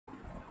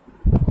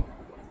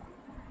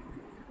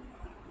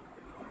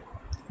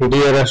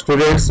Dear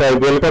students, I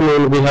welcome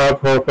on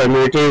behalf of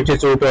Amity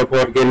Institute of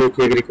Organic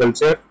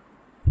Agriculture.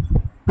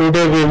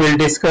 Today we will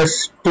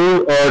discuss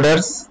two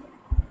orders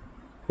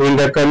in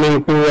the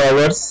coming 2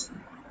 hours.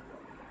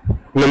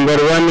 Number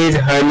 1 is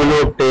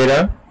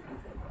Hymenoptera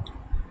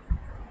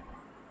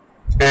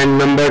and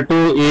number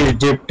 2 is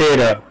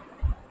Diptera.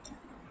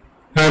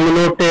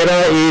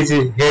 Hymenoptera is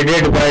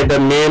headed by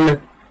the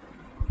main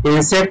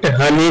insect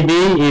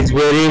honeybee is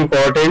very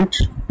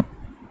important,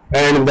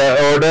 and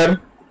the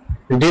order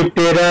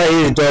Diptera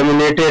is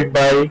dominated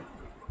by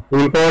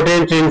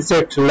important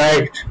insect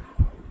like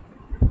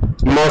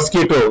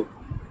mosquito,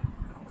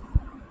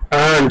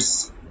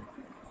 ants.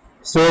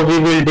 So we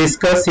will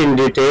discuss in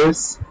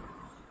details.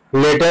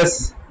 Let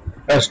us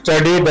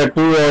study the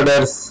two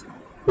orders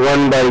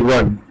one by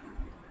one.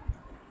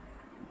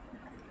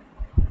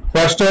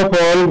 First of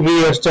all,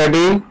 we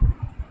study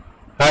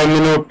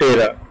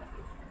Hymenoptera.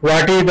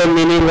 What is the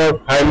meaning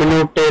of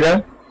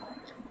Hymenoptera?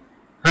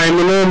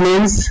 Hymeno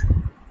means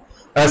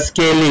a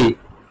scaly.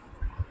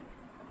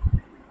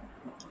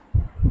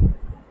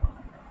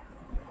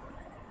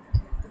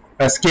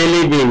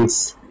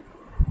 Wings.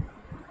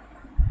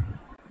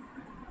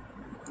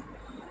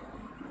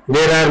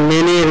 There are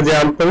many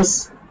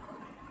examples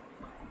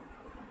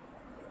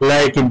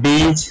like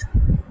bees,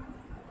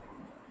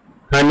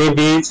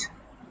 honeybees,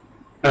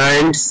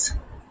 ants,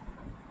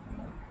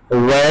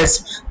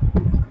 wasps,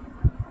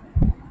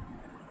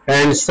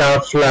 and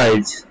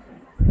sawflies.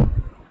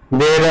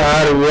 There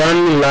are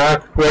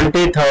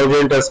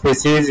 1,20,000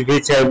 species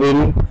which have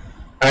been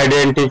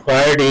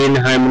identified in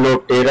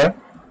Hymenoptera.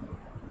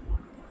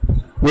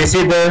 This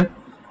is the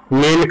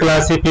main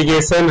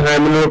classification.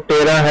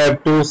 Hymenoptera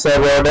have two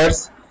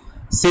suborders,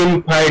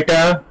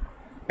 Symphyta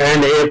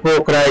and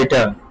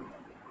Apocrita.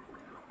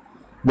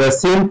 The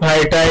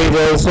Symphyta is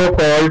also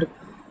called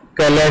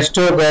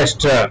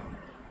Calastogastra,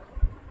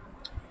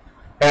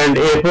 and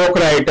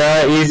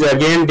Apocrita is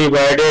again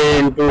divided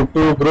into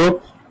two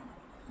groups,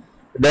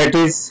 that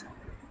is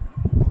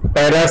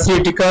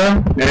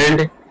Parasitica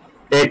and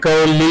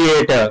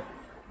Ecoliata.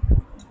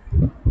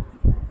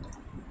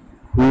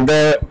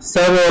 The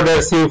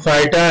suborder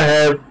Symphyta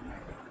have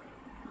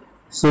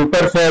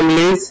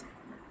superfamilies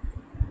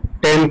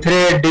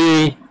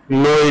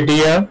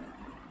Tenthredinoidea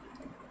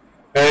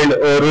and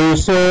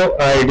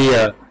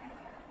Orusoidea.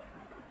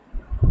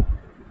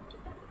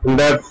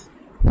 The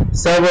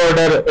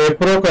suborder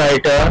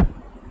Apocrita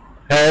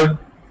have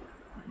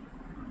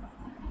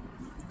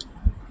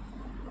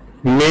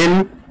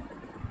main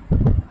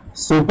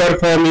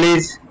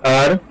superfamilies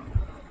are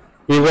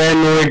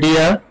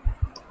Hymenoptera,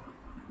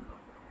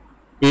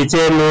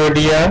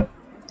 Echinoidea,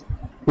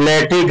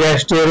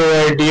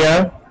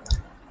 Platygasteroidea,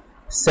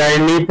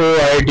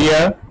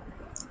 Cynipoidea,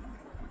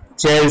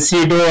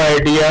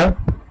 Chalcidoidea,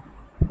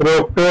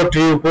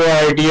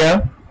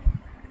 Proctotrupoidea,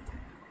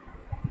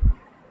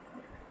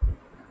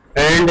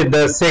 and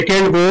the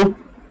second group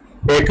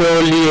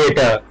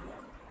Ecoliata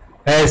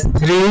has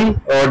three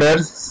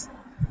orders,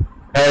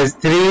 has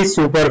three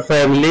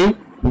superfamily,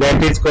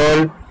 that is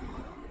called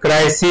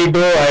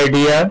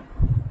Chrysidoidea,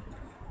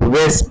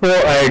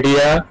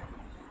 Vespoidea,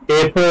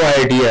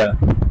 Apoidea.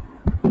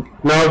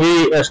 Now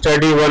we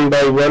study one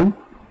by one.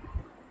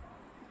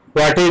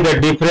 What is the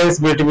difference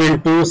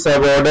between two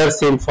suborders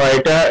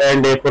Symphyta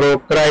and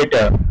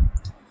Apocrita?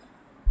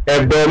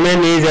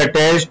 Abdomen is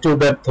attached to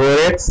the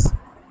thorax.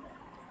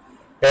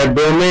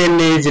 Abdomen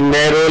is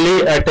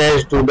narrowly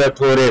attached to the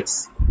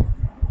thorax.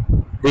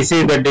 This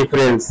is the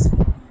difference.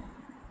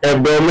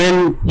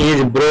 Abdomen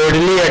is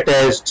broadly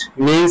attached,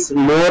 means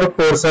more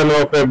portion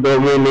of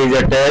abdomen is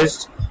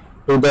attached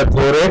to the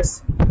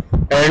thorax,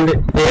 and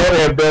here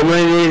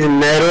abdomen is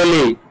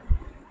narrowly,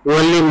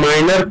 only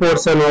minor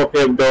portion of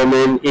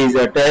abdomen is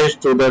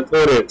attached to the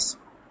thorax.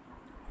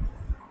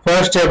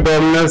 First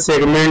abdominal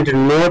segment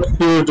not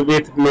fused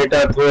with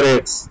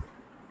metathorax.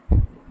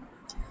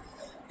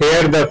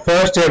 Here the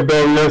first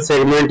abdominal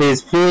segment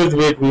is fused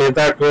with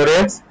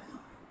metathorax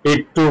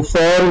it to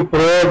form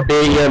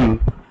propodium.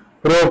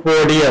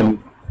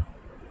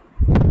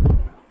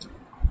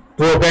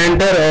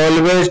 Trochanter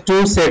always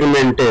two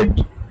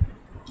segmented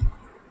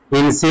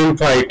in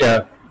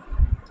Symphyta,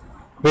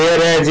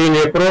 whereas in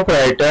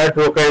Apocrita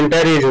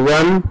trochanter is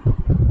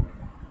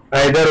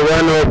either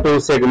one or two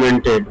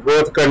segmented.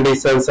 Both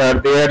conditions are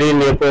there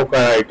in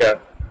Apocrita.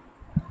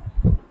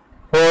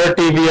 4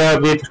 tibia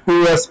with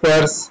 2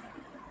 spurs,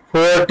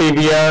 4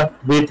 tibia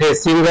with a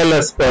single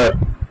spur.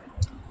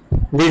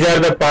 These are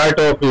the part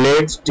of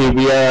legs: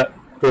 tibia,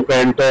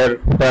 trochanter,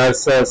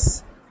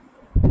 tarsus.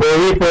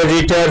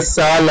 Ovipositor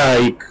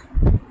saw-like,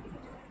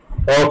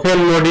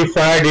 often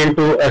modified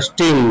into a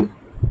sting.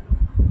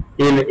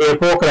 In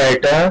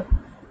Apocrita,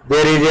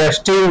 there is a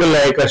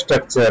sting-like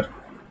structure.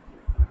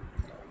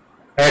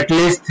 At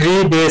least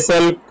 3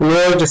 basal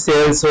closed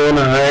cells on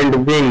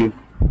hind wing.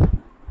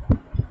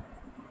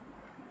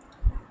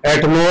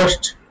 At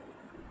most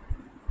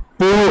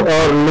 2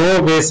 or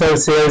no basal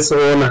cells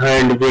on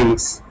hind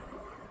wings.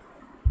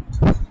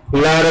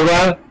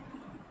 Larva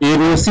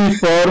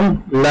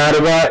Eruciform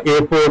larva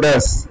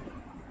apodus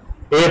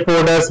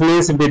Apodous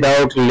means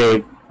without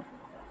leg.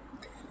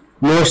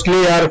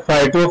 Mostly are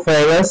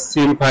phytophagous.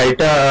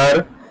 Symphyta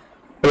are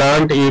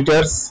plant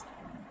eaters,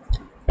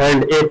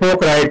 and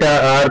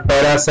Apocrita are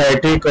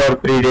parasitic or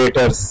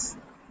predators,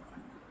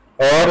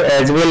 or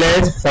as well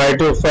as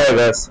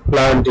phytophagous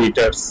plant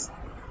eaters.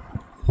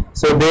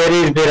 So there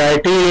is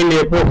variety in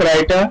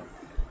Apocrita,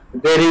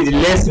 there is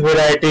less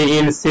variety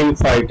in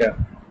Symphyta.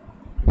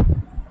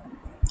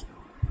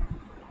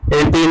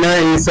 Antenna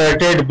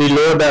inserted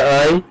below the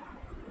eye.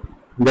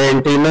 The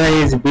antenna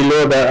is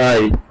below the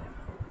eye.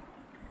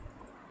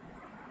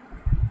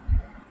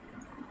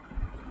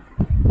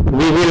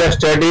 We will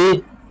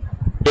study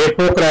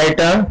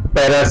Apocrita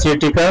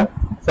parasitica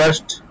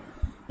first.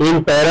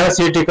 In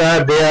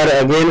parasitica, they are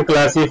again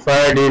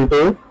classified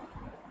into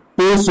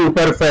two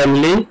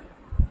superfamily,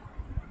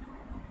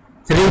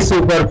 three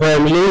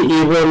superfamily: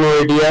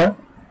 Evonoidea,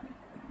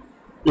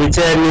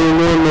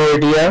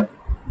 Echinoidea,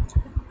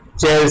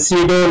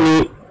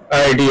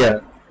 Chalcidoidea,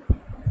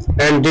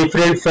 and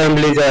different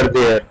families are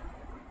there.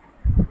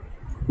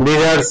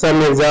 These are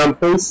some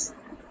examples.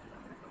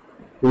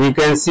 We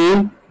can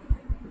see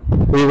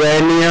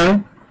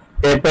Hymenoptera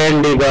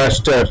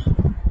appendigaster,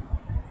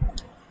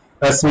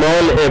 a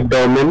small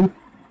abdomen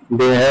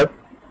they have.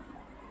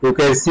 You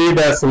can see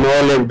the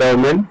small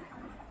abdomen.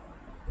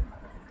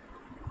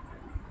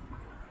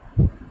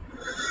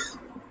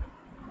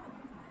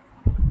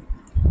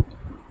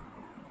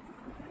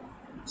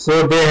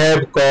 So they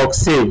have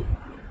cocci.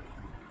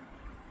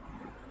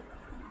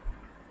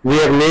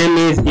 Their name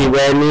is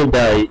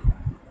Ivanidae.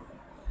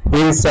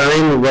 In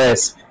sign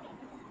wasp.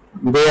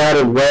 They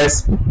are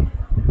wasp.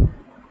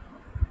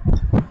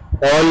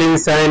 All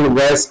ensign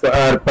wasp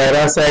are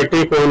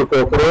parasitic on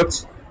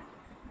cockroach.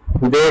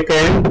 They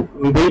can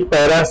be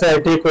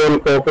parasitic on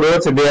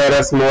cockroach. They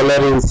are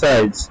smaller in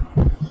size.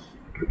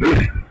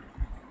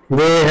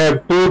 They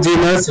have two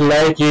genus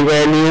like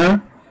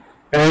Ivania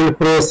and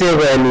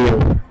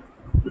Procevania.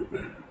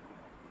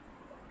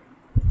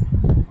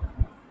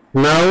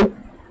 Now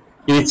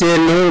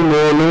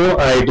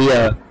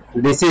Echinoidea.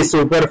 This is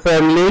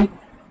superfamily,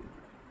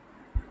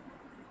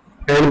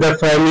 and the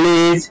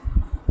family is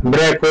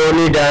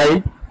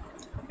Braconidae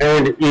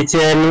and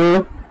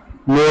Echinoidea.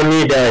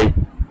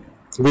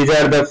 These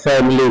are the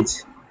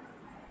families.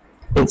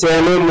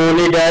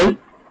 Echinoidea.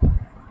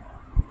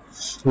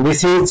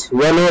 This is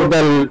one of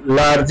the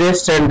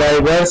largest and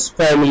diverse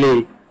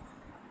family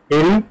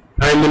in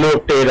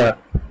Hymenoptera.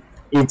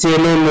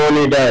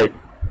 Echinoidea.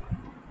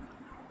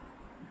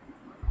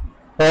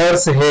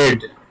 Horse head.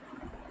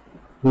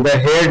 The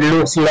head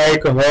looks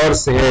like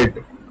horse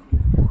head.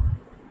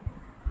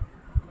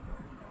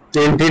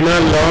 Antenna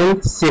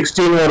long,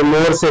 16 or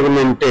more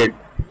segmented.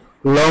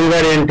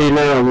 Longer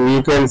antenna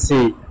we can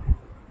see.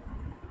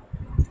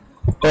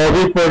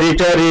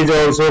 Ovipositor is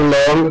also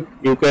long.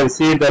 You can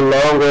see the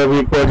long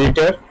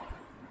ovipositor.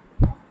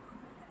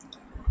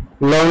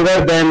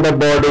 Longer than the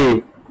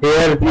body.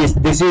 Here this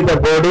is the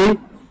body,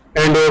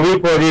 and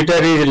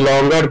ovipositor is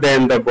longer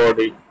than the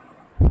body.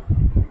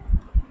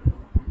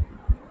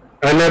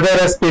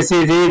 Another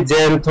species is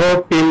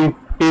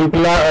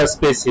Xanthopimpla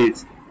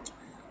species.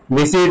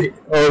 This is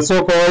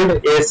also called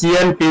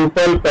Asian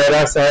pupal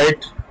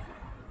parasite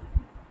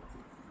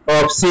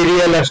of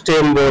cereal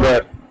stem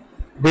borer.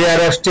 They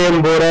are a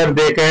stem borer.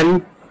 They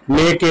can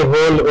make a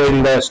hole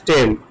in the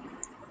stem.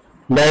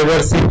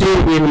 Diversity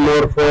in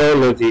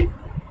morphology.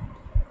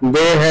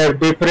 They have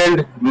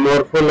different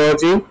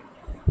morphology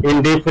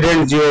in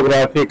different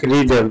geographic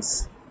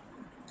regions.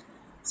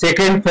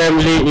 Second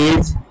family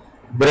is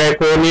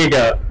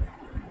Braconida.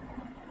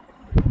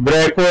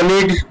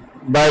 Braconid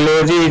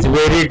biology is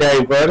very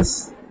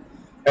diverse,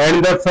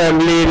 and the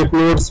family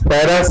includes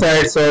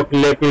parasites of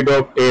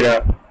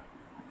Lepidoptera.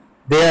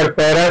 They are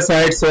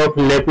parasites of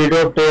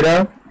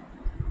Lepidoptera,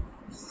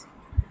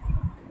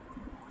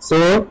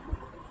 so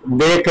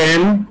they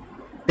can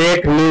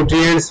take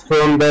nutrients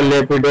from the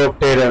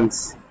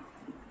Lepidopterans.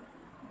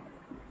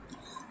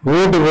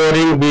 Wood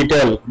boring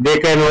beetle. They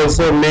can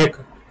also make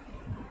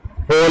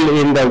hole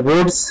in the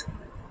woods.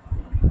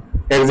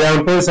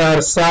 Examples are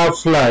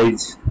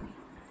sawflies,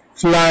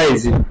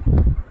 flies,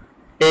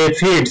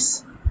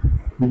 aphids,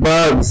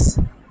 bugs,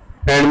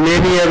 and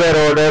many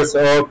other orders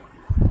of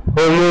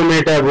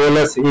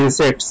homometabolous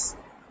insects.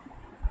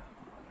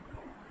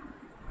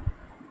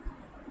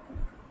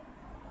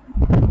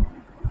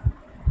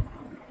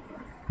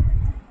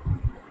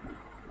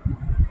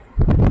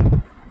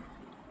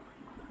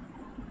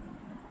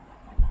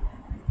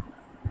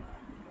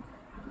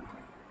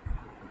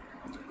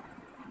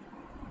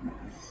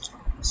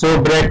 So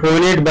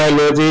braconid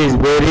biology is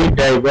very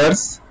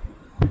diverse,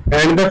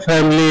 and the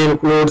family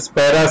includes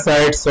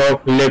parasites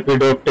of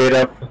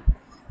Lepidoptera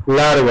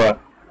larvae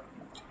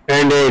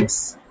and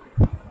eggs,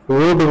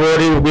 wood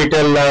boring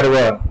beetle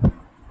larvae.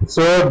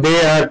 So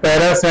they are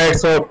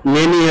parasites of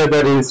many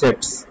other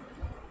insects.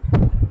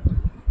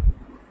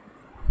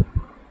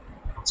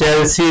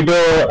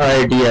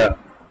 Chalcidoidea.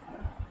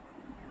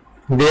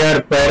 They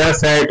are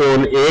parasite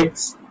on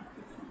eggs,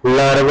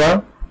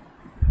 larvae,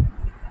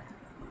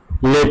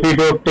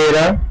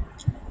 Lepidoptera,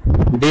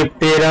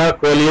 Diptera,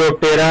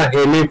 Coleoptera,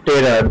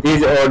 Hymenoptera.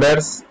 These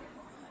orders,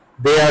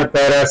 they are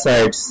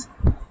parasites.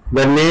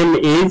 The name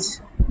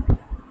is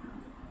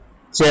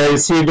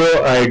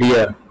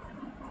Chalcidoidea.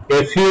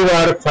 A few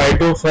are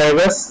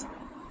phytophagous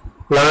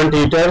plant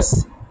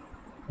eaters.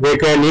 They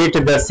can eat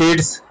the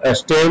seeds,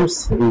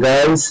 stems,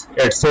 galls,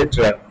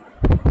 etc.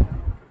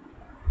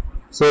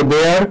 So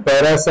they are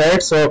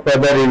parasites of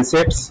other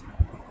insects.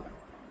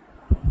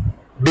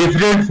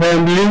 Different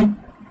family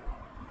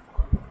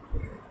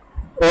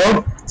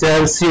of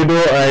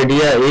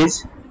Chalcidoidea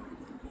is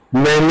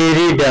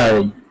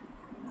Mammiridae,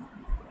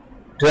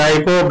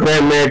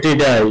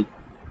 Trichogrammatidae,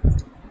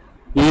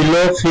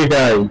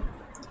 Elophidae,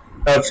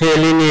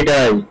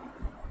 Aphelinidae,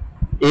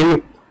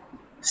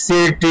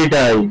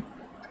 Insectidae,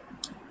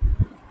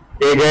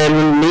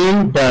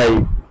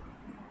 Agamnidae,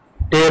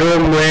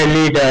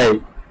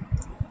 Pteromelidae,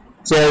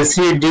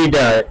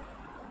 Chalcididae,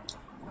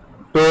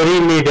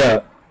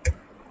 Torinida.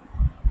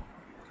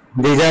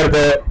 These are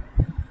the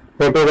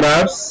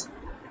photographs.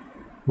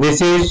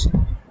 This is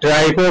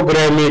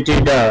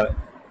Trichogrammatidae.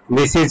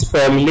 This is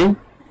family.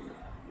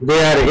 They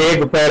are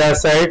egg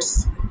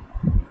parasites,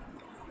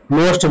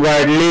 most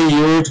widely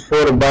used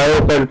for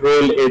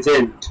biocontrol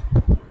agent.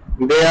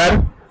 They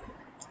are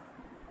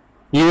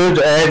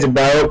used as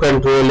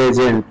biocontrol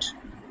agent.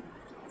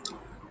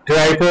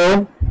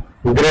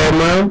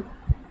 Trichogramma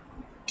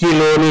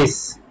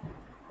chilonis.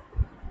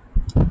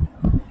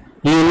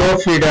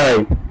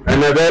 Elophidae,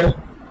 another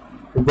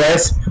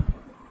wasp,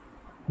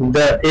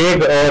 the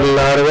egg or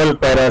larval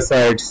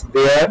parasites.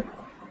 They are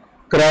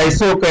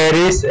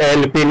Chrysocaris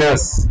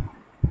alpinus.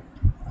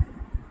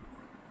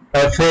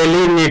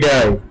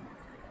 Aphelinidae.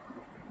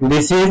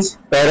 This is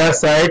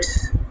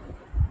parasites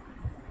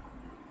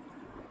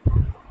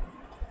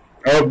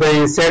of the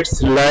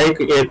insects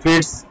like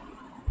aphids,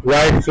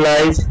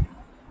 whiteflies,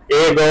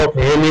 egg of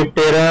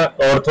Hymenoptera,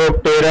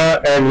 Orthoptera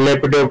and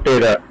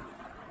Lepidoptera.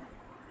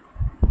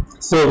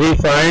 So we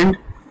find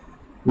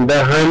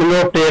the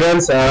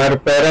Hymenopterans are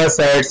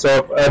parasites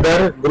of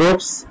other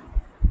groups,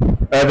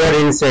 other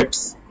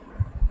insects.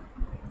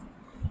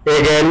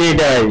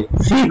 Aganidae,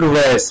 fig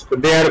wasp.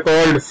 They are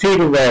called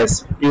fig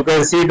wasp. You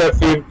can see the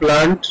fig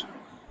plant.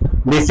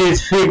 This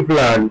is fig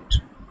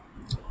plant,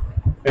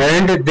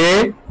 and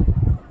they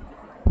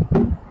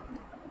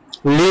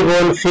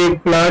live on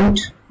fig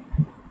plant.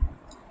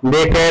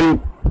 They can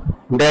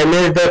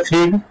damage the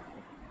fig,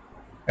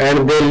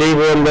 and they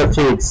live on the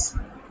figs.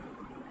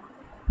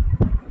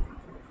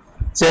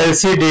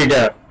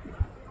 Chalcidida,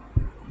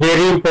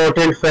 very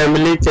important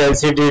family.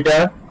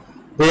 Chalcidida.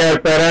 They are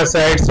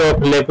parasites of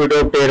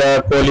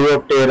Lepidoptera,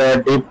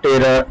 Coleoptera,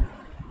 Diptera.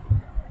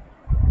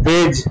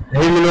 These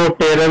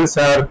Hymenopterans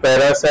are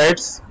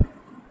parasites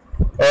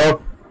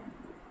of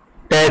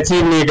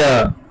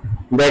Tachinida,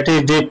 that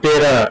is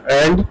Diptera,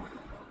 and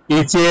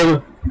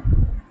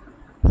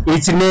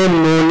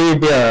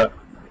Ichneumonidae,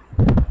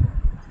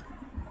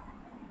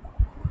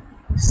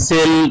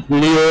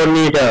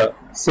 Celeonida.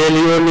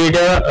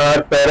 Celeonida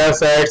are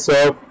parasites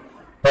of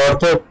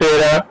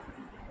Orthoptera,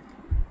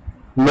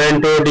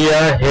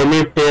 Mantodia,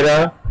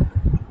 Hymenoptera,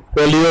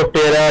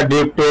 Coleoptera,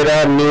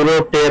 Diptera,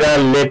 Neuroptera,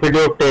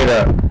 Lepidoptera.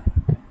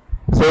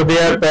 So they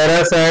are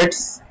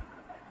parasites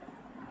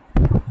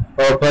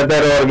of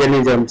other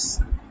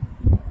organisms.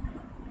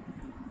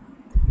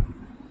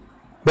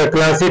 The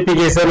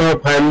classification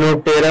of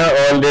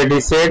Hymenoptera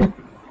already said.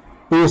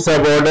 Two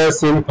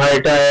suborders,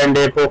 Symphyta and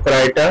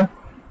Apocrita.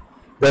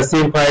 The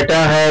Symphyta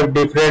have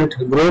different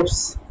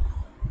groups,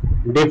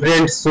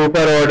 different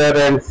superorder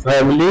and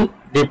family,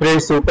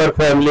 different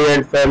superfamily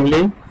and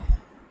family.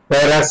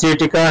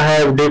 Parasitica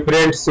have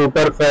different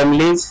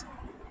superfamilies,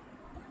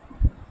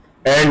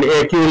 and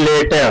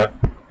Aculeata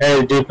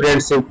has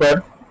different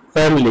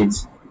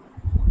superfamilies.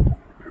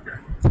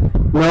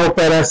 Now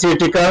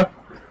Parasitica,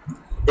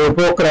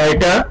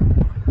 Apocrita.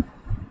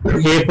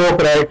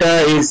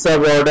 Apocrita is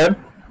suborder.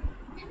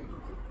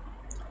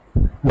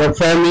 The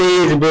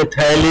family is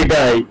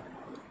Bethalidae,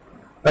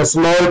 a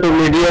small to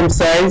medium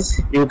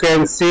size. You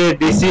can see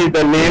this is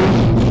the name,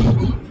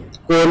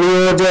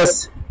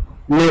 Coniosus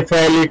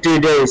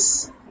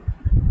Nephantides.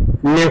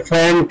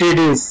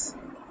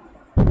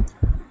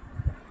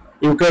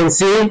 You can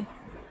see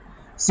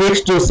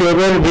 6 to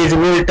 7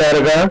 visible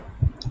targa.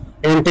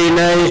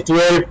 Antenna is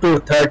 12 to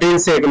 13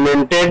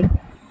 segmented.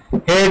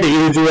 Head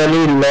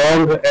usually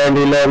long and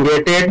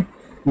elongated.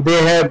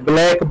 They have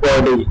black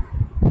body.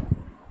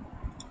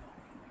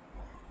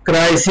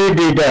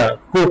 Chrysidida,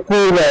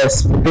 cuckoo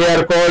wasp. They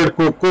are called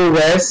cuckoo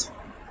wasp,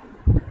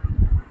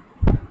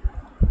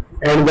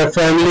 and the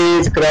family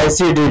is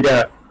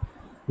Chrysidida.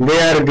 They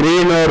are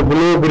green or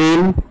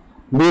blue-green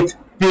with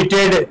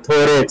pitted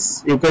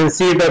thorax. You can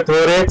see the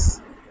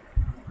thorax,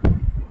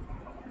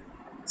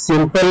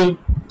 simple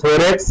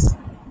thorax.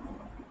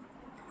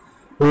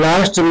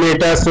 Last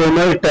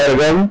metasomal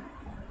tergum,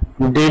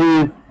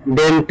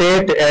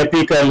 dentate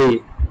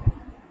apically.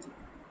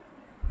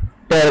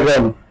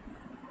 Tergum.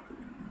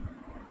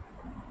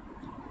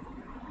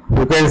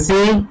 You can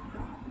see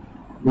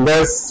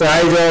The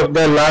size of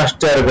the last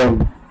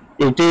tergum.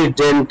 It is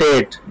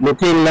dentate,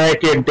 looking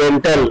like a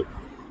dental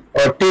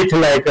or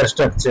teeth-like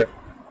structure.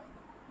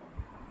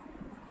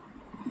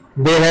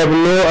 They have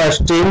no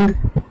sting,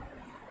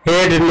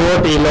 head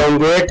not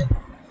elongate,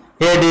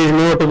 head is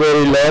not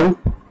very long,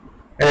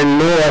 and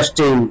no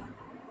sting.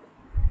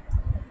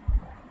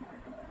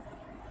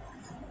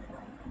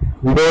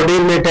 Body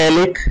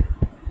metallic.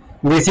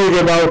 This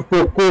is about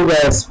cuckoo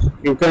wasp.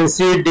 You can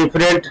see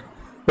different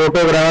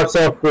photographs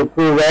of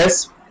cuckoo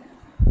wasp.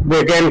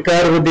 They can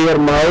curve their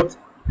mouth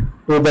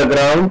to the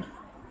ground.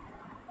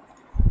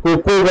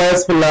 Cuckoo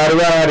wasp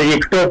larvae are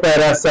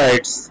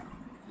ectoparasites.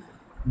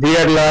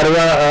 Their larvae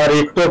are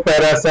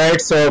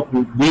ectoparasites of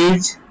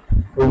bees,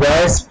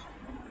 wasp,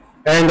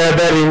 and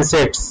other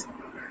insects.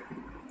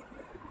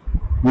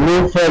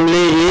 New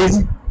family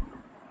is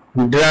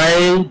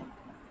Dryinida.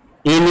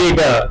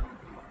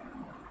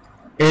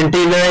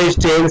 Antenna is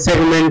 10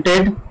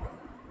 segmented.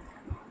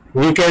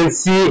 We can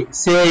say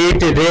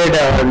it red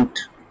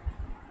ant.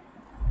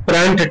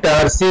 Front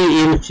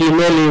tarsi in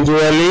female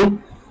usually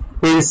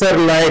pincer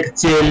like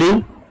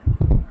jelly.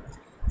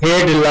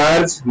 Head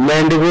large,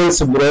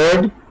 mandibles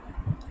broad.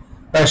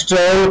 A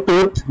strong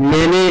tooth.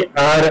 Many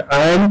are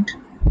ant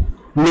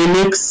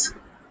mimics.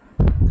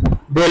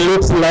 They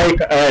look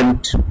like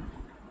ant.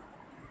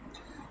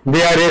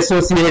 They are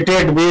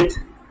associated with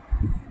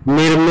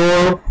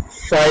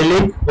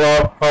myrmophilic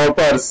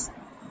hoppers.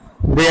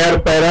 They are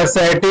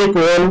parasitic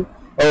on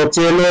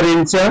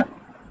Ochelorhyncha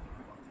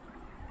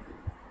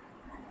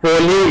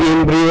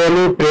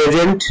polyembryony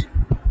present.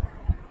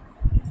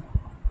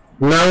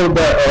 Now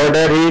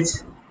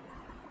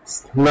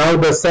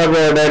the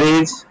suborder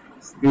is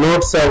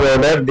not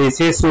suborder. This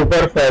is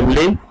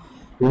superfamily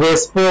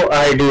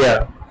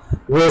Vespoidea.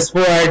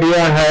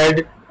 Vespoidea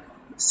had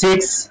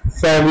 6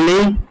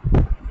 family.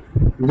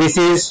 This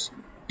is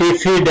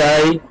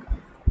Typhidae,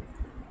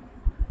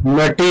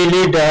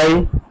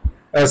 Matilidae,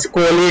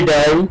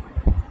 Ascolidae,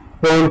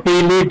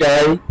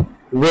 Pompilidae,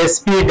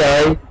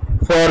 Vespidae,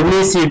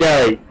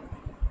 Formicidae.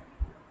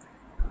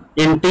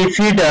 In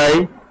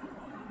Typhidae,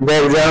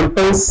 the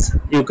examples,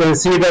 you can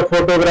see the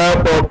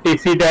photograph of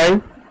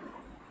Typhidae,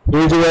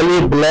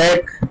 usually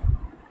black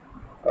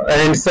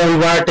and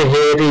somewhat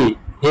hairy.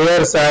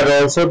 Hairs are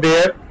also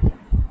there.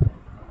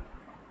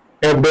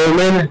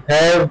 Abdomen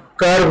have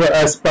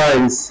curved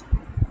spines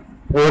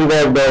on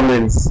the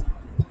abdomens.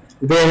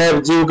 They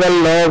have jugal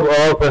lobe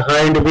of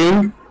hind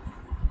wing,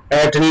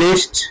 at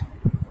least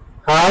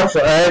half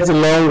as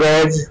long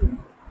as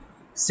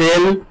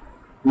cell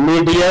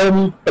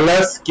medium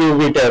plus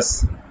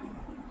cubitus.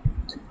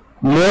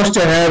 Most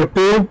have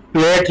 2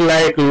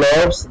 plate-like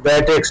lobes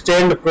that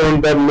extend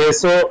from the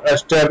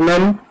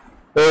mesosternum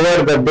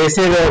over the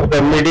bases of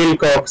the middle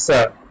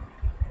coxa.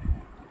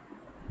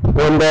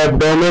 On the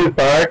abdomen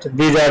part,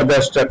 these are the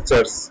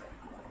structures.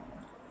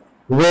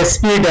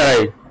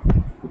 Vespidae.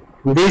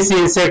 This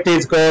insect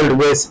is called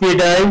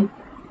Vespidae,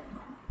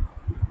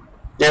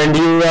 and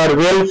you are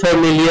well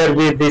familiar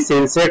with this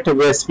insect,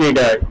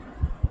 Vespidae.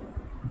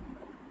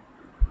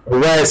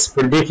 Wasp.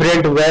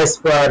 Different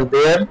wasps are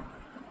there.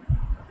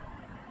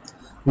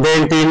 The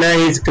antenna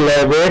is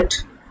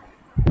clavate.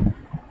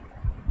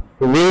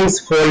 Wings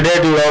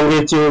folded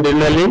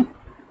longitudinally.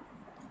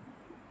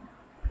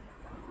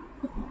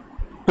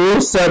 2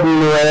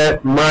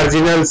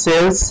 submarginal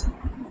cells.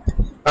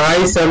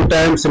 Eye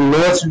sometimes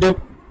notched.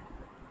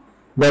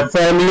 The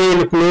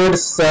family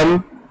includes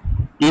some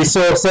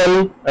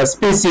eosocial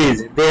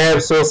species. They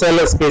have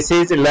social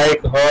species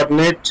like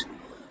hornet,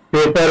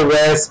 paper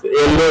wasp,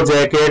 yellow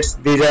jackets.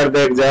 These are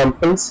the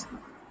examples.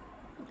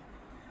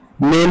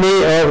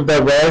 Many of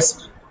the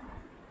wasps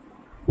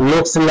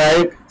looks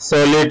like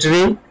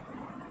solitary.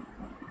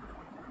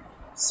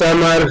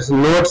 Some are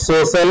not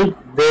social.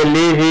 They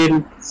live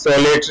in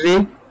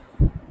solitary.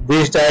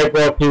 These type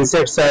of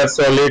insects are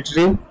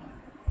solitary.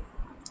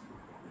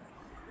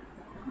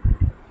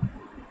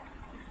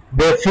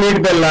 They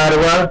feed the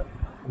larva.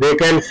 They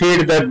can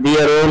feed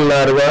their own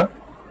larva.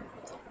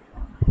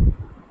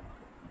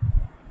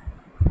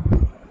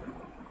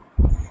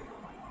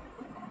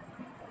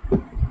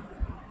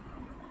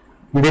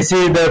 This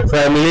is the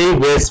family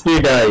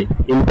Vespidae.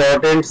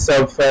 Important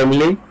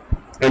subfamily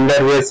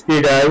under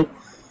Vespidae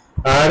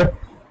are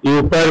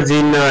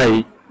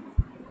Euperginae,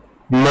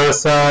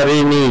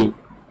 Masarini,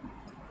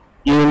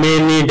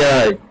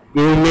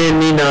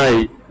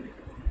 Eumeninae,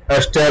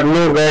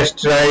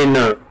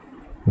 Sternogastrina,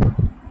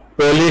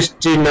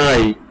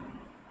 Polystinae,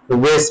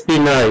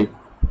 Vespinae.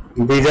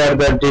 These are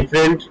the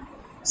different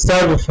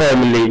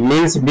subfamily,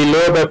 means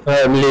below the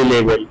family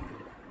level.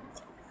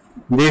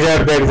 These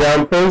are the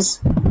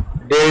examples.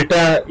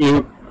 Delta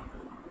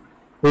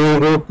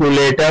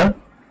unguiculata,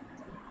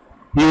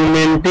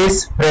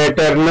 Eumentis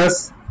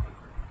fraternus,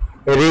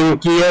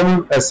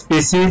 Rhynchium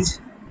species,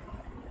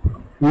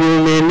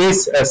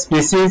 Eumenis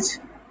species.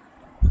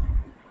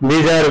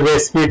 These are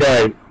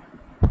Vespidae.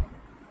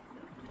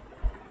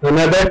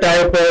 Another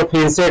type of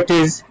insect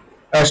is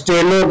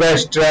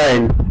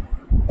Sternogastrine,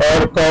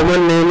 or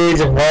common name is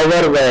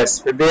hover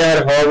wasp. They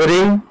are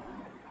hovering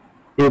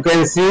You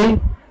can see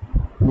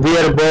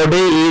their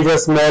body is a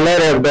smaller,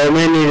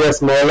 abdomen is a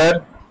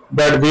smaller,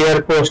 but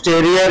their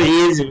posterior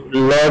is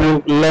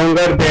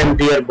longer than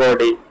their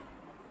body.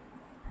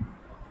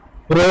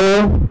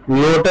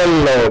 Pronotal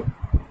lobe,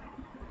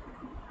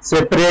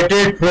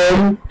 separated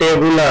from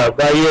tabula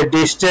by a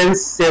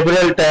distance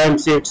several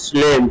times its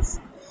length.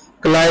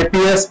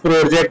 Clypeus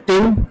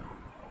projecting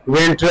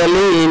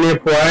ventrally in a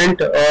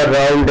point or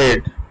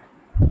rounded.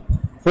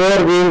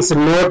 Forewings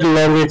not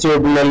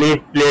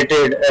longitudinally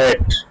plated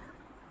at.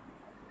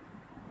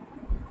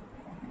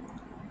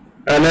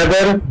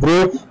 Another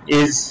group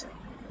is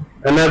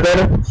another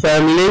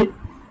family,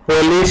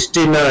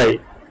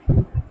 Polystinae.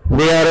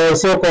 They are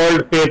also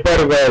called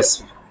paper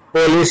wasp.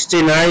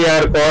 Polystinae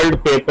are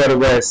called paper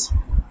wasp.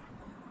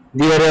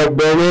 Their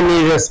abdomen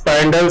is a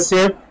spindle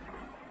shape.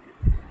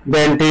 The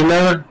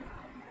antenna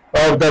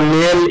of the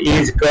male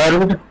is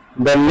curved.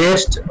 The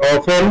nest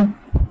often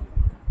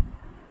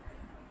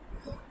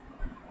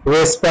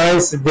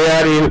vespines. They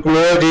are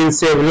enclosed in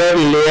several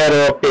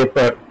layers of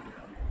paper.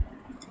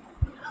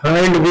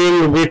 Hind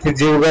wing with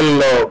jugal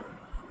lobe.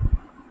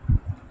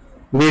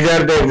 These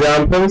are the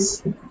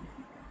examples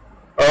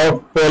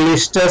of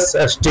Polistus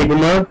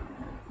stigma.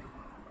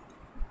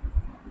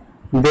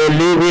 They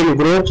live in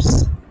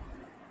groups.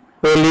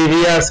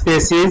 Polivia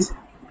species,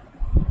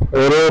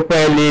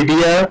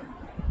 Rhopalidia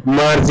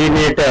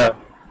marginata.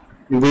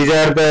 These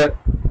are the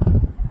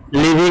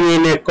living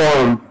in a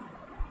comb.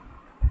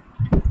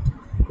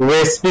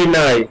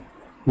 Vespinae.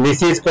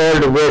 This is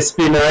called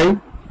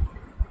Vespinae.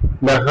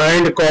 The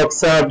hind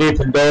coxa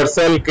with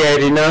dorsal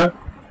carina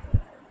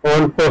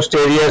on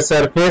posterior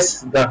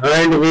surface. The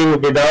hind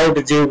wing without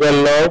jugal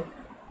lobe.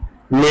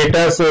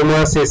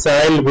 Metasoma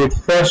sessile with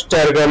first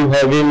tergum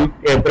having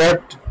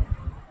abrupt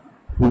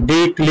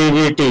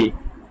declivity.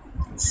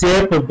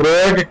 Shape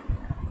broad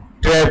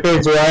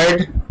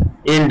trapezoid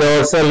in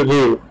dorsal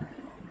view.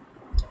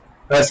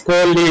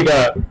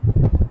 Ascolida.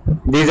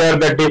 These are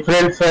the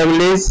different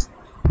families.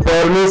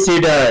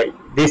 Formicidae.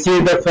 This is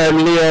the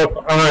family of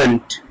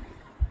ant.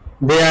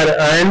 They are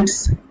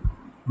ants,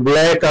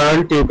 black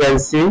ant you can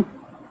see.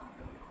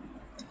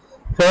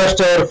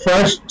 First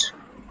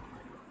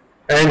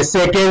and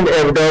second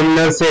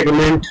abdominal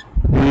segment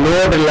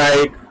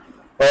node-like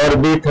or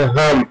with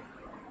hump.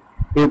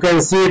 You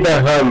can see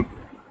the hump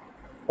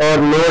or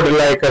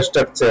node-like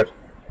structure.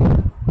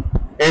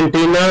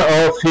 Antenna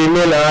of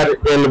female are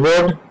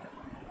elbowed.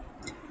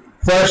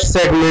 First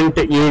segment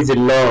is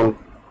long.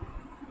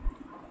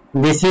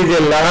 This is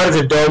a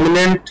large,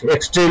 dominant,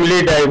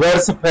 extremely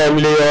diverse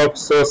family of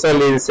social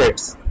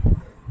insects.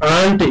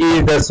 Ant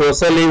is the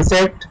social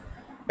insect,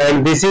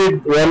 and this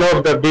is one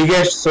of the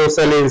biggest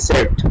social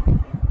insect,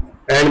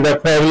 and the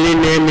family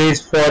name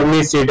is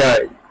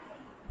Formicidae.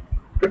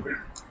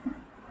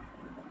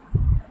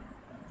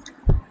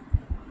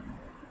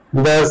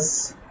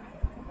 Thus,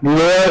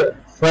 lower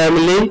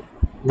family,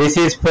 this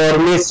is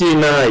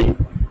Formicinae.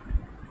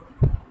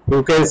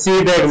 You can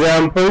see the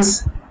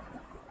examples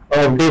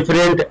of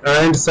different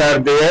ants are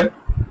there.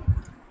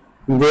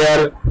 They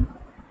are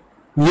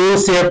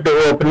U-shaped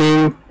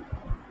opening,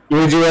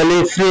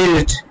 usually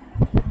fringed.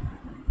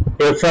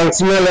 A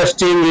functional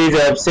sting is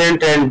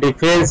absent and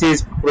defense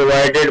is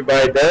provided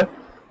by the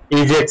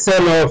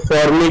ejection of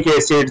formic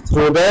acid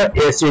through the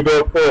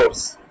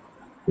acidopores.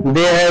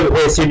 They have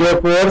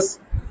acidopores.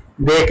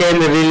 They can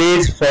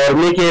release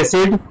formic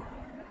acid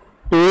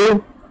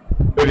to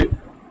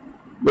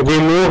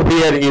remove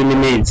their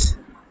enemies,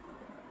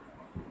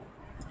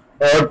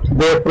 or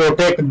they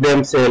protect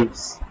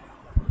themselves.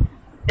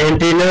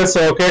 Antennal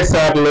sockets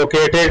are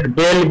located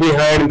well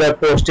behind the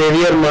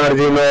posterior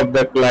margin of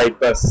the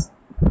clypeus.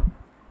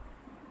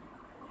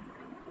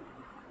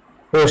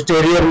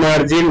 Posterior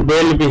margin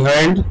well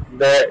behind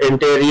the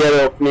anterior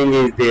opening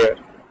is there.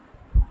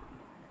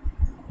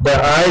 The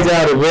eyes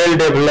are well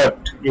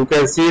developed. You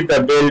can see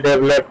the well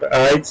developed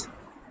eyes.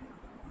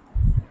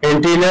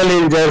 Antennal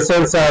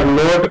insertions are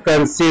not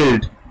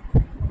concealed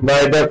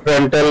by the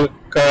frontal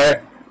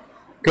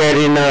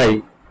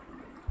carinae.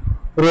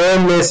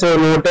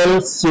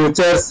 Promesonotal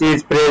sutures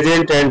is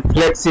present and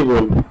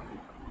flexible.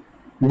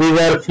 These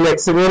are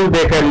flexible,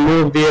 they can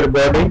move their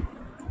body.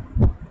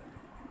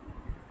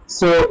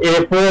 So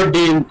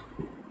apodia,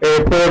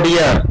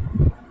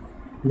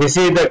 this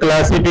is the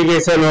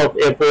classification of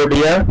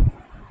apodia.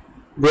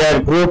 They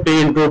are grouped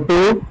into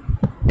two,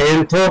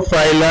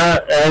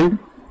 Anthophylla and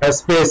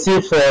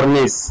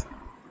Spaciformis.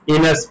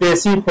 In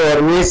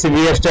Spaciformis,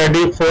 we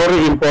study four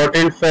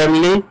important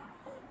family: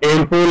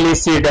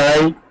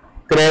 Ampulicidae,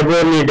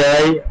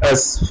 Crabonidae,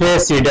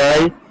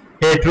 Asphesidae,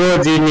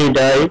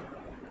 Heterogenidae.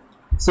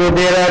 So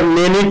there are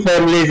many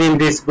families in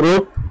this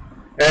group,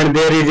 and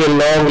there is a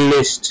long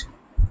list.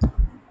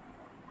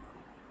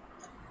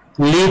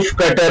 Leaf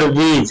cutter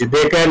weeds,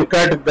 they can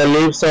cut the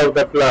leaves of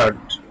the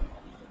plant.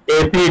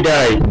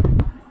 Apidae,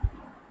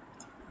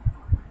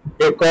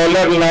 a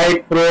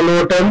collar-like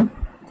pronotum.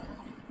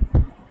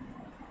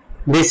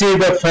 This is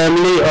the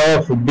family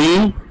of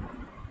bee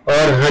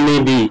or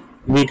honeybee.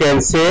 We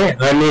can say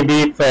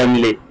honeybee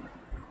family.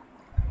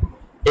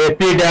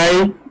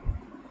 Apidae,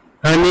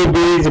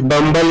 honeybees,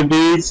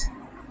 bumblebees,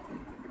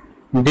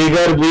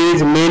 digger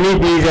bees, many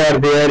bees are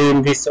there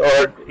in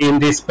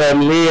this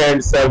family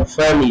and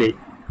subfamily.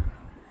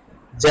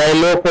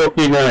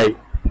 Xylopopinae,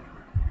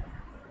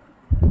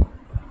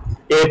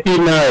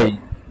 Apinae,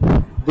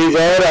 these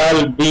are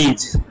all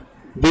bees.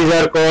 These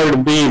are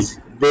called bees.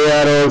 They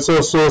are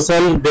also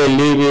social, they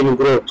live in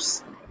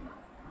groups.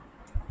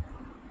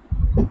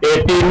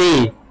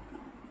 Apini,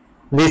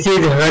 this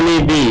is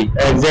honey bee,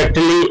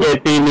 exactly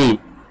apini.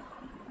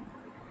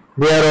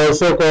 They are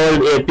also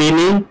called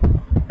apini,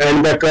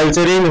 and the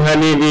culturing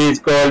honey bee is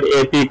called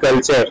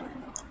apiculture.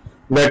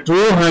 The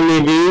true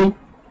honey bee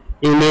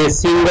in a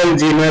single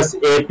genus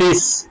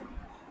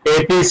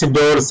Apis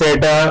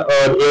dorsata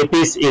or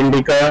Apis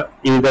indica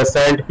is the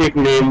scientific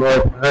name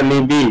of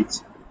honey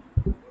bees.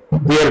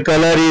 Their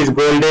color is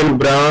golden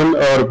brown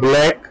or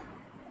black,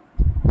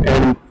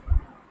 and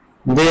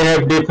they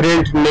have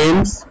different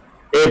names: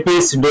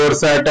 Apis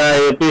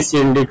dorsata, Apis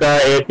indica,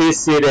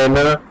 Apis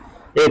sirena,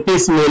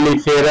 Apis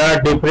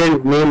mellifera.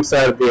 Different names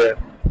are there.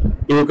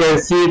 You can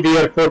see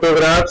their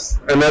photographs.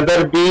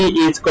 Another bee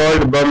is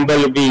called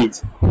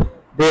bumblebees.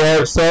 They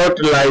have short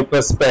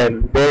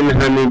lifespan than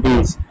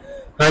honeybees.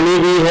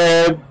 Honeybee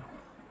have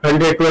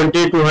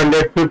 120 to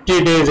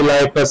 150 days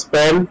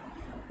lifespan.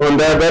 On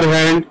the other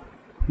hand,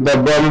 the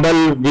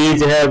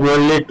bumblebees have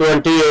only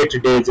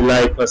 28 days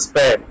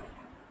lifespan.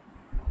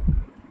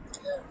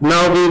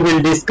 Now we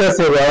will discuss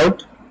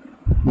about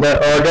the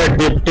order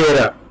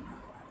Diptera.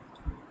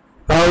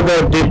 How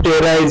the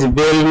Diptera is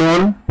well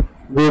known,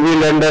 we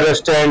will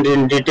understand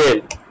in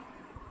detail.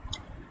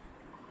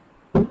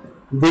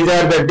 These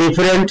are the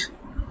different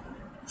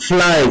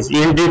flies.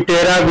 In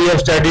Diptera we have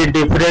studied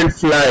different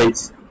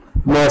flies,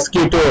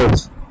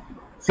 mosquitoes,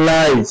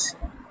 flies,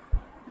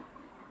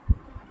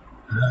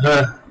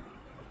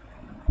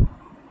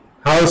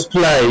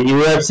 housefly.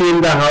 You have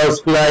seen the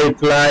housefly,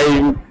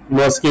 fly,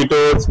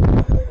 mosquitoes.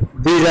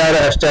 These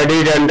are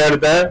studied under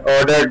the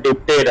order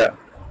Diptera.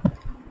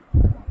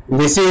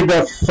 This is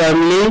the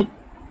family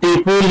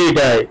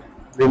Tipulidae.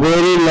 The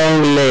very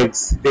long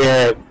legs they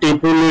have.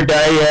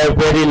 Tipulidae have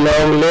very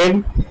long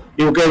legs.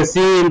 You can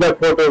see in the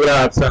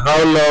photographs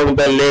how long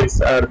the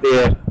legs are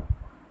there.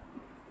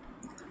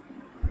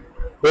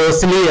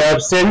 Mostly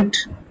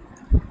absent,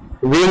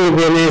 wing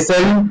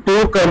venation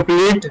 2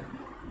 complete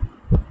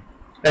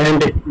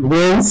and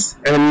wings,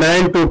 and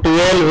 9 to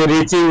 12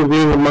 reaching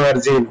wing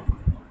margin.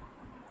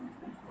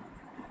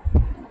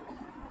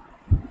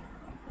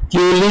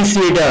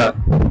 Culicida.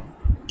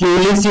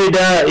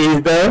 Culicida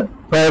is the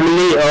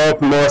family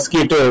of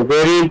mosquito,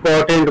 very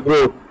important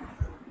group.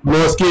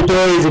 Mosquito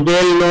is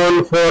well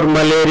known for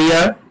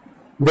malaria.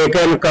 They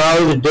can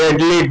cause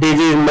deadly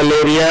disease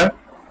malaria.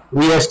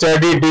 We have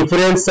studied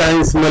different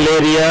science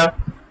malaria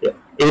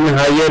in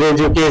higher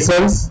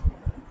educations.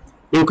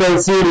 You can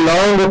see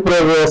long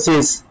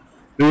proboscis,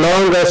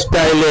 long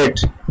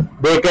stylate.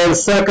 They can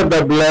suck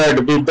the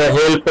blood with the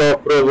help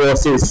of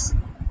proboscis.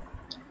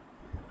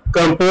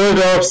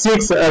 Composed of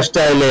 6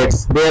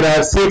 stylates. There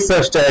are 6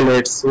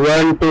 stylates.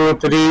 1, 2,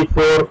 3,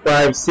 4,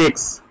 5,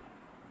 6.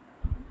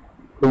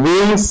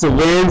 Wings,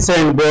 veins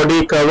and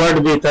body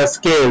covered with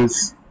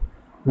scales.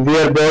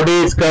 Their body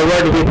is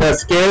covered with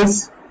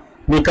scales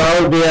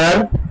because they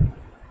are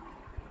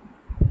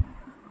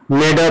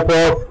made up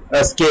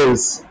of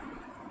scales.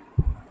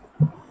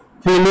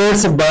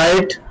 Females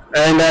bite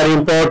and are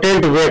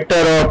important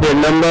vector of a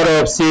number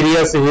of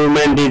serious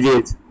human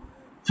disease.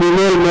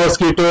 Female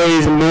mosquito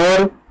is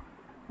more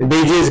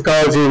disease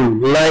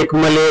causing, like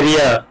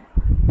malaria.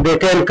 They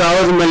can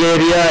cause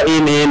malaria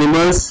in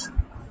animals,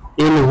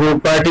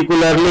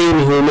 particularly in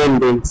human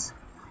beings.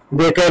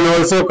 They can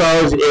also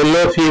cause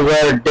yellow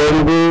fever,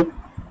 dengue,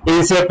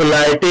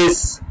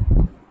 encephalitis,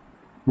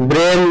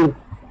 brain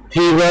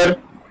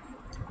fever,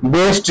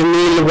 West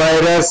Nile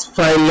virus,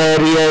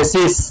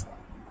 filariasis,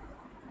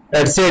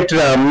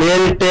 etc.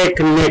 Male take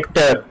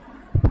nectar.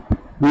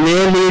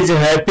 Male is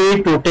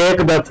happy to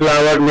take the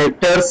flower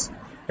nectars,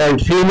 and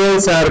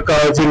females are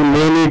causing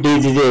many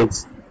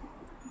diseases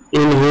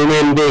in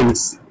human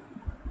beings.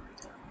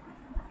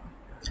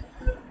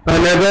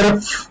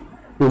 Another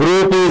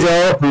group is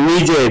of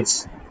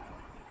midges.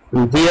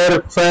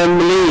 Their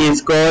family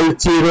is called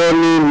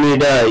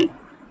Chironimidae.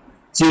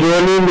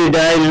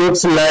 Chironimidae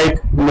looks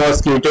like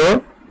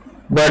mosquito,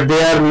 but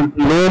they are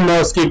no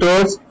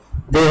mosquitoes.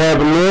 They have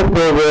no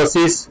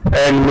proboscis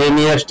and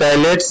many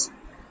stylates.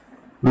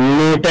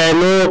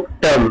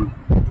 Metanotum.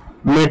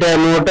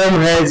 Metanotum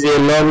has a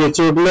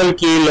longitudinal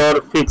keel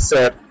or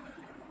fixer.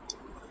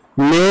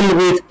 Male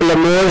with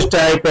plumose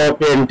type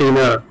of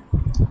antenna.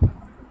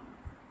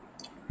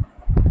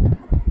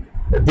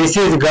 This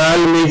is gall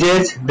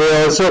midges.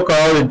 They also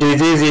cause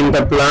disease in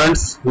the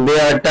plants. They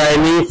are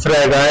tiny,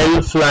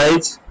 fragile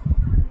flies.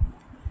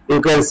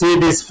 You can see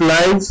these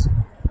flies.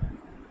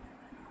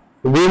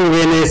 Wing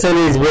venation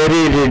is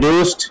very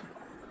reduced.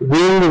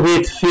 Wing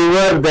with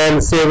fewer than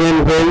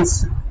 7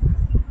 veins.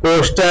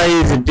 Costa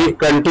is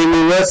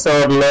continuous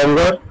or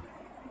longer.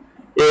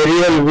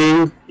 aerial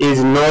wing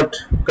is not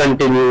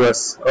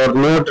continuous or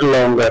not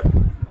longer.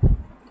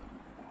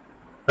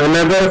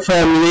 Another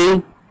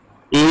family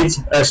is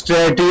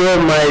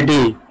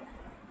Stratiomidae.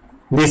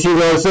 This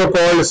is also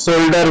called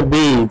shoulder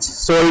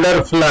bees,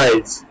 shoulder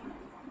flies.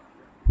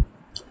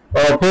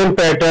 Often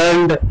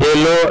patterned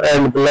yellow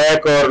and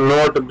black or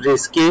not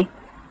bristly.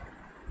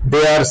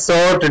 They are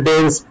short,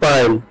 dense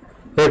spine,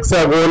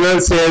 hexagonal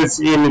cells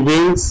in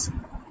wings,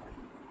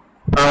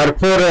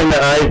 R4 and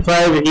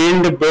I5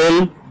 end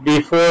bell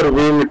before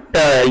wing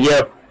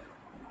tip,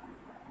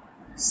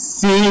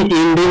 C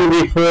ending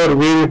before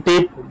wing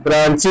tip,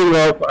 branching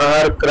of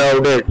R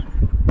crowded.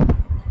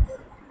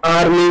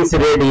 R means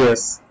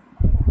radius.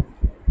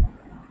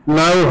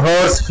 Now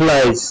horse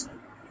flies.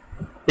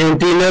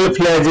 Antennal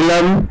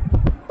flagellum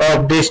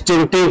of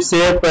distinctive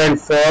shape and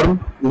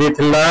form with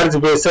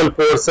large basal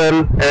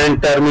portion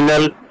and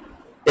terminal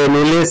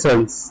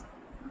annulations.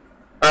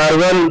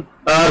 R1,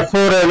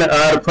 R4 and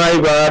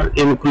R5 are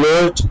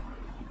enclosed,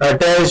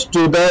 attached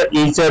to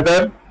each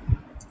other.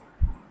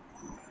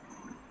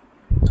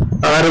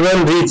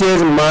 R1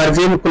 reaches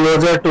margin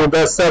closer to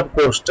the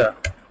subcosta.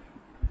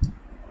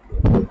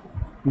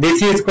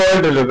 This is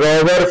called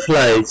rover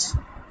flies.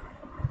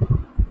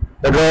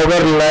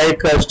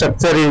 Rover-like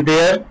structure is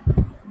there.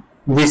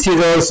 This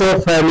is also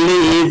family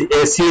is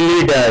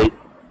Acelidae.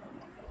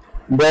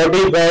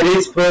 Body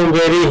varies from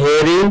very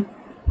hairy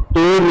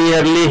to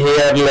nearly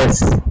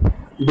hairless.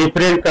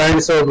 Different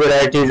kinds of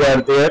varieties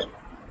are there.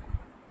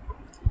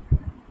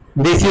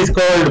 This is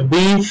called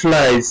bee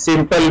flies,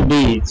 simple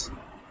bees,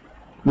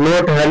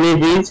 not honey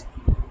bees.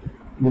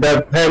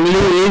 The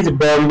family is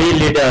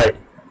Bombylidae.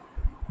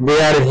 They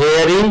are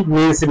hairy,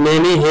 means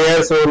many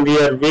hairs on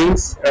their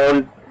wings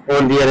and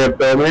on their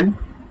abdomen.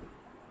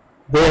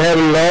 They have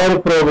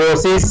long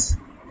proboscis.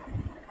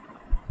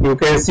 You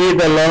can see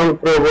the long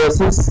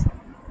proboscis,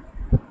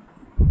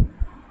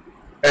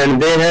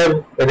 and they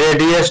have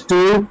radius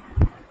 2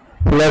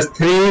 plus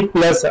 3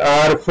 plus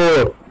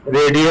R4,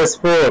 radius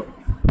 4.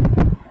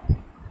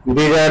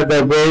 These are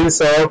the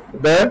veins of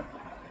the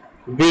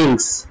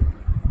wings.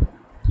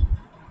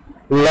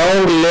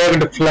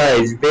 Long-legged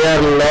flies. They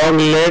are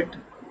long-legged.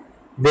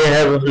 They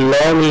have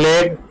long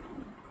leg.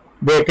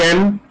 They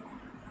can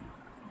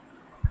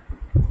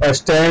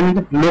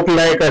stand, look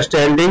like a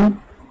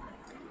standing.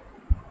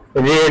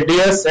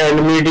 Radius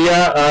and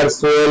media are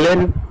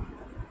swollen.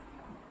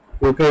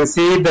 You can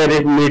see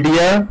the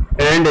media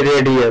and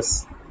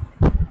radius.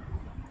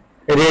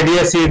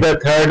 Radius is the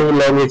third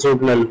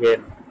longitudinal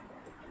vein.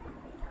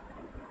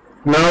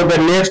 Now the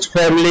next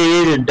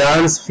family is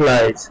dance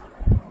flies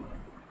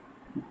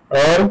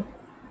or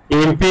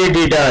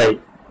Impedidae.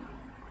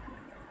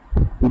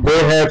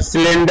 They have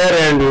slender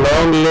and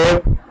long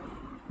legs.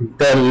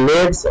 The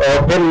legs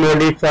often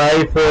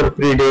modify for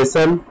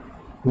predation.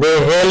 They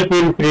help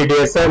in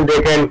predation.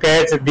 They can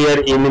catch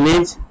their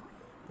enemies.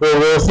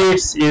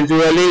 Proboscis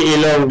usually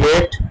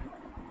elongate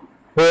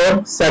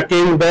for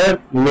sucking the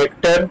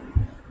nectar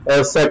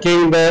or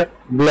sucking the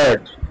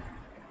blood.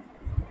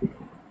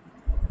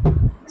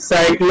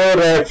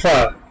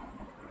 Cyclorapha,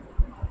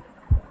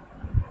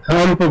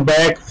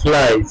 humpback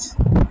flies.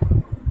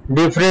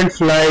 Different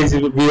flies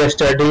we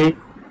study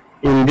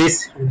in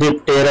this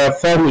Diptera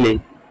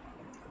family.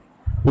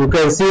 You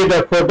can see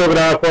the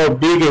photograph of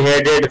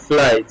big-headed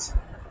flies.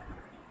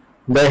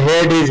 The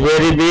head is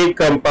very big,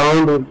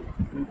 compound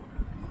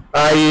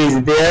eye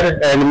is there,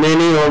 and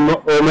many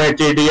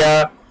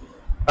Ommatidia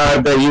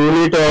are the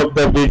unit of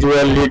the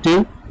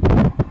visuality,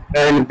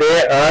 and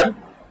they are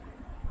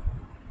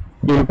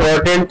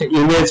important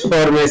image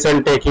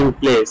formation taking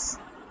place.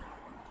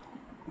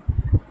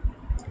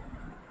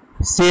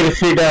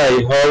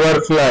 Syrphidae,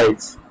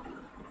 hoverflies.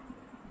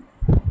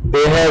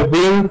 They have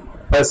wing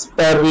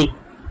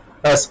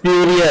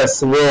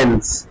spurious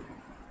veins.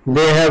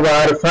 They have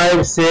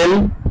R5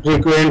 cell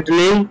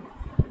frequently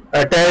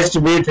attached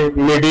with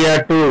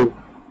media too.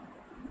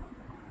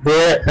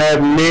 They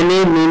have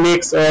many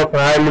mimics of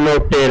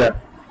Hymenoptera.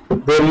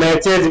 They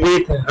matches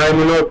with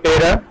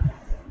Hymenoptera,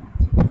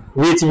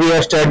 which we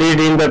have studied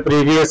in the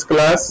previous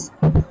class,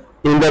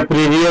 in the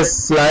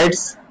previous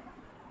slides.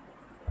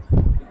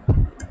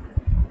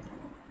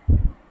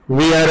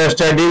 We are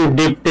studying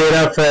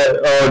Diptera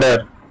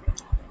order,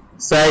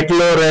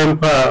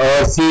 Cyclorapha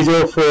or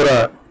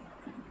Schizophora,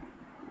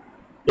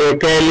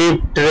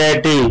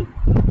 Ecaliptrati,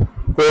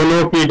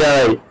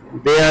 Conopidae.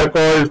 They are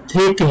called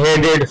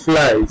thick-headed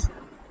flies.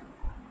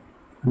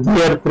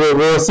 Their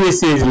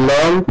proboscis is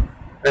long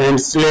and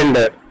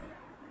slender.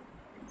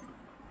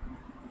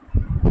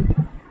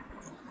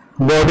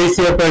 Body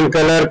shape and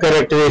color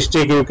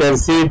characteristic, you can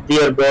see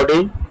their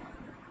body.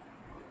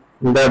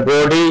 The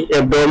body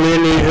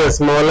abdomen is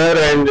smaller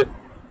and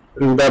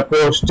the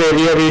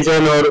posterior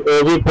region or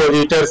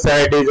ovipositor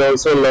side is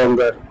also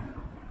longer.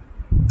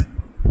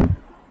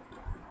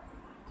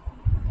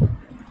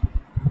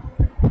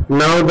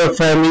 Now the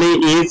family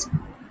is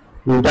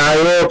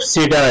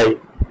Diopsidae,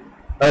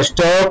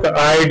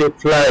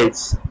 stalk-eyed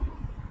flies.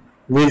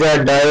 These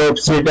are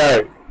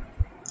Diopsidae.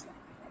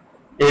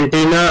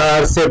 Antennae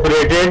are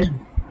separated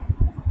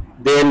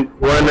Then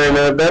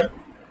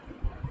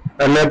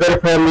another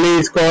family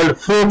is called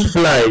fruit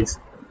flies.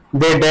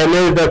 They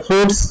damage the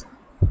fruits.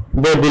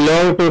 They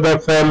belong to the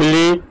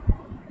family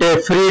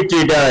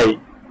Tephrididae.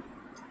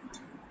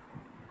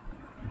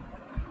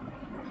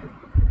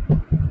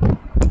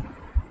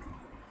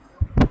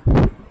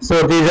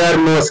 So these are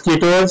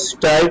mosquitoes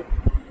type.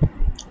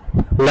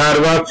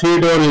 Larvae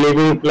feed on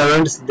living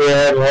plants. They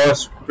have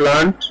host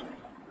plant.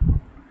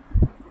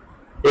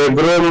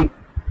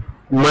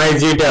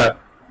 Agromyzida,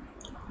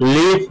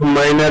 leaf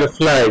miner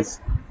flies.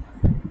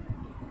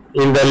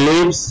 In the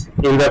leaves,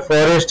 in the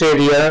forest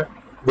area,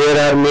 there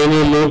are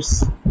many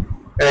leaves,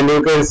 and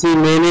you can see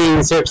many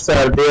insects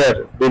are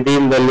there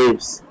within the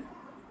leaves.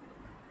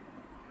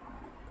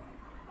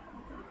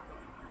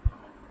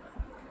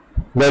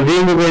 The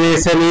wing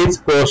variation is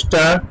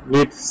costa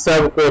with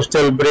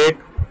subcostal break,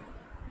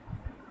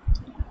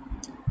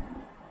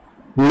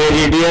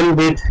 meridian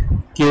with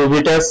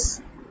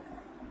cubitus.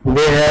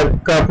 They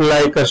have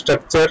cup-like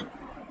structure.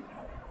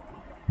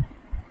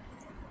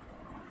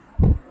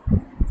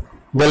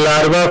 The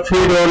larvae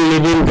feed on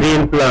living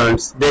green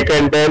plants. They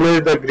can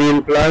damage the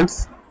green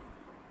plants,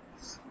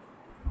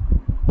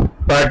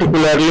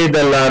 particularly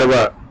the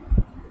larvae.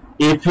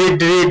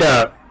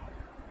 Ephedrida,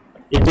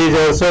 it is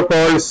also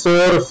called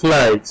sour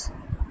flies,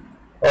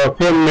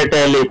 often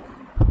metallic.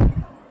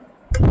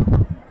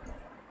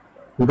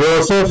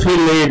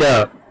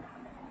 Drosophilida,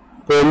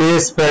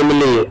 Pomace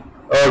family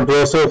or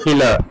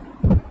Drosophila.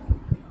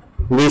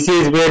 This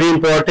is very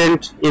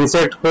important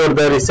insect for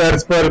the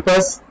research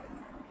purpose.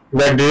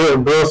 The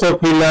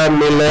Drosophila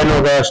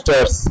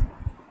melanogasters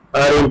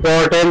are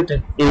important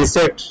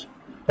insect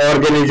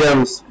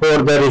organisms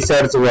for the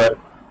research work.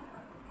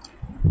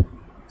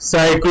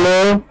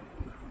 Cyclorapha,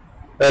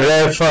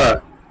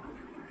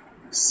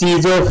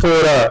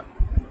 Schizophora,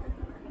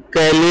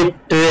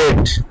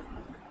 Calyptrate.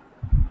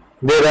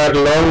 There are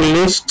long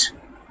list.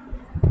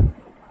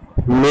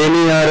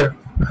 Many are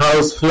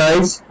house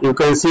flies. You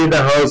can see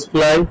the house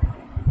fly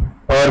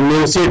or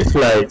mucid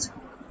flies.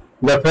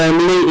 The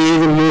family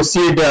is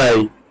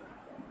Mucidae.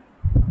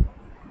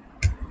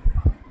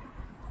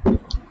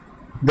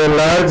 The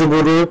large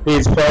group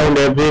is found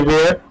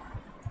everywhere.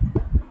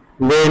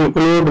 They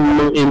include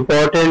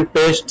important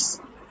pests.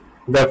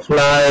 The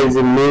flies,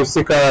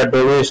 Musica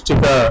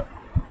domestica,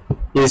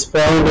 is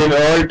found in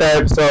all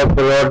types of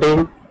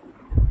rotting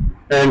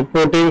and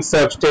putting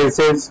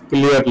substances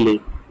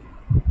clearly.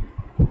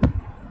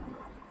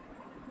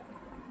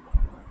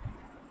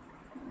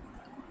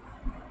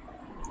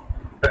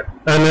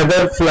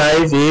 Another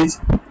flies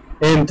is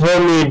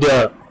Entomid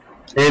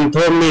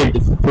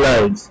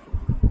flies.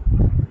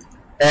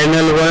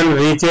 Anal one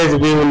reaches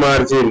wing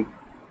margin.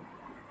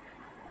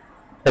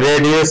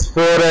 Radius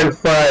 4 and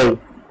 5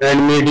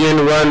 and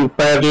median 1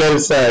 parallel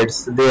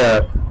sides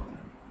there.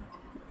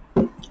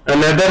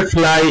 Another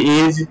fly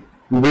is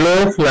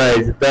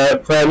blowflies.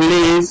 The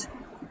family is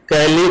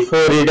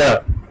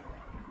Calliphorida.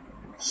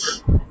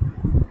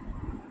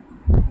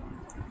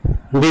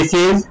 This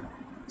is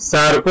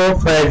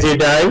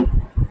Sarcophagidae,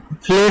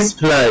 flesh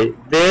fly.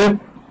 They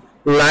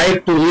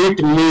like to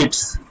eat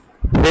meats.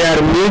 They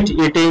are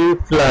meat-eating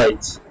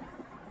flies,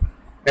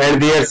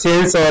 and their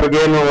sense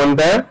organ on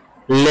the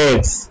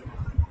legs.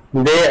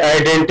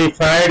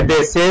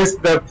 They sense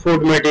the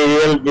food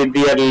material with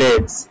their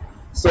legs.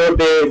 So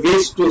they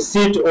wish to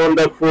sit on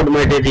the food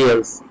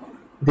materials.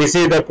 This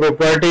is the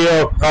property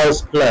of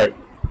housefly.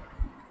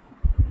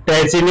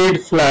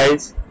 Tachinid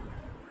flies.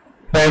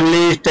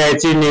 Family is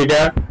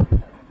Tachinida.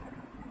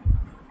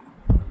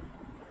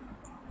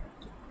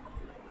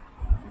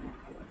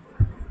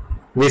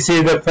 This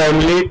is the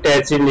family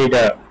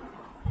Tachinida,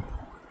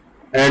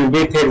 and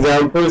with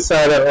examples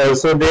are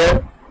also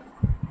there.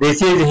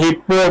 This is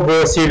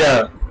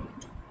Hippobocida,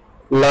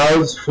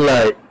 louse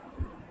fly.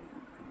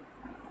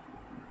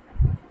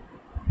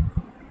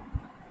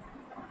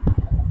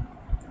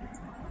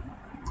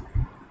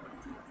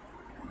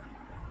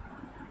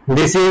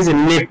 This is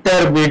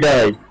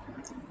Nectarbidae,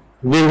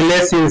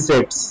 wingless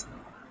insects.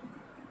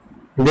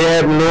 They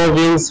have no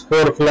wings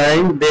for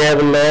flying. They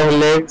have long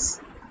legs,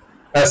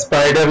 a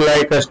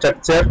spider-like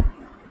structure.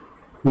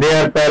 They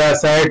are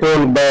parasite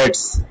on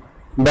bats.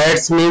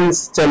 Bats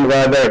means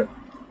chamgadar.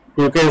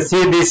 You can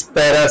see this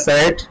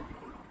parasite.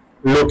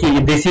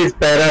 This is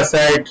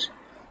parasite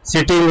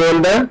sitting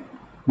on the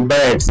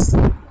bats.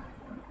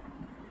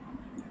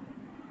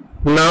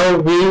 Now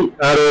we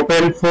are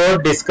open for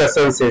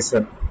discussion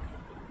session.